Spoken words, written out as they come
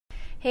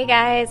Hey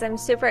guys, I'm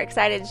super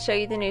excited to show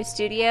you the new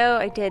studio.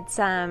 I did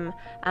some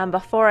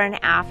before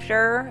and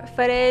after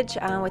footage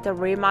with the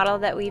remodel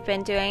that we've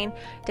been doing.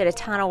 Did a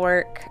ton of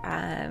work,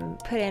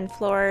 put in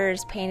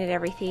floors, painted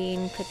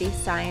everything, put these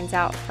signs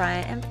out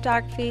front, and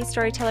photography,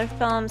 Storyteller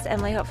Films,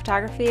 Emily Hope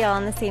Photography, all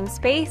in the same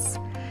space.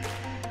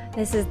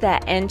 This is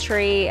the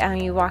entry.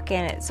 You walk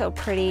in, it's so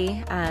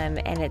pretty,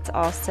 and it's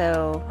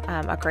also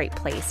a great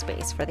play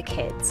space for the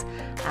kids.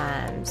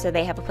 So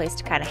they have a place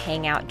to kind of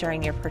hang out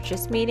during your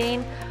purchase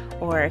meeting,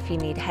 or if you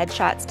need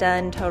headshots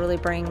done, totally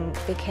bring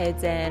the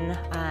kids in.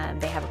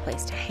 They have a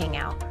place to hang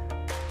out.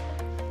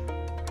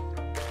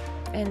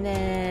 And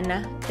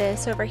then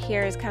this over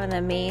here is kind of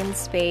the main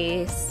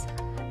space.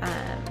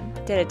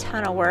 Did a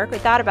ton of work. We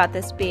thought about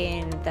this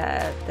being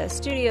the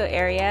studio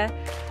area,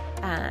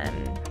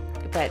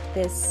 but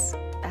this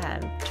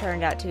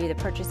turned out to be the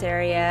purchase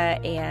area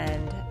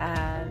and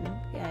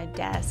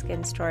desk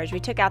and storage.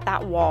 We took out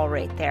that wall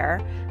right there.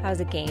 That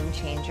was a game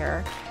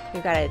changer.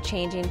 We've got a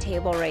changing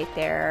table right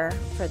there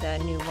for the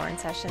newborn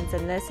sessions,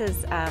 and this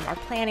is our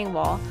planning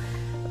wall,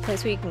 a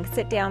place where you can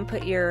sit down,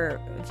 put your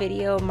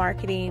video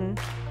marketing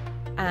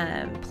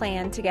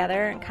plan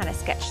together and kind of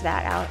sketch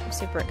that out. I'm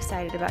super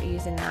excited about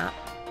using that.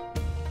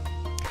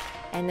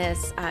 And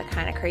this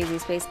kind of crazy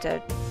space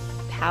to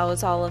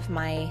house all of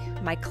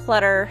my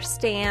clutter,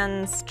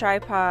 stands,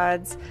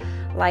 tripods,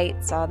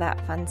 lights, all that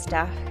fun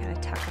stuff. Kind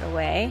of tuck it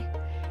away.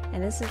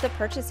 And this is the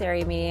purchase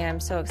area meeting. I'm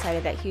so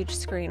excited. That huge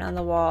screen on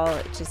the wall,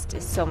 it just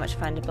is so much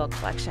fun to build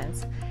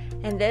collections.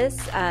 And this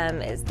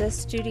is the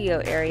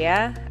studio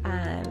area.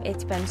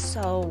 It's been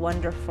so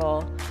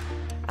wonderful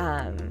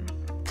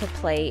to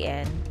play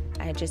in.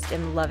 I just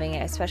am loving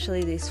it,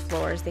 especially these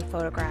floors. They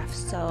photograph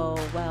so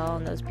well,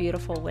 and those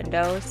beautiful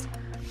windows.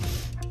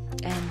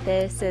 And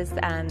this is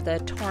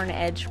the torn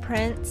edge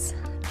prints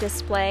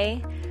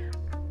display.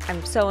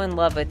 I'm so in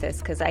love with this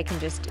because I can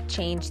just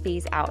change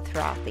these out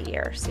throughout the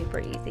year. Super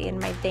easy. And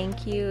my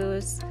thank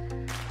yous,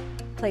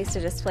 place to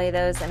display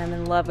those. And I'm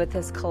in love with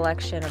this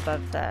collection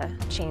above the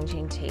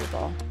changing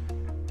table.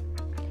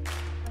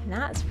 And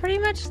that's pretty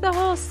much the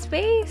whole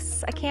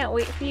space. I can't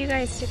wait for you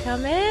guys to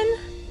come in,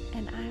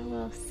 and I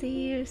will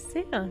see you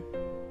soon.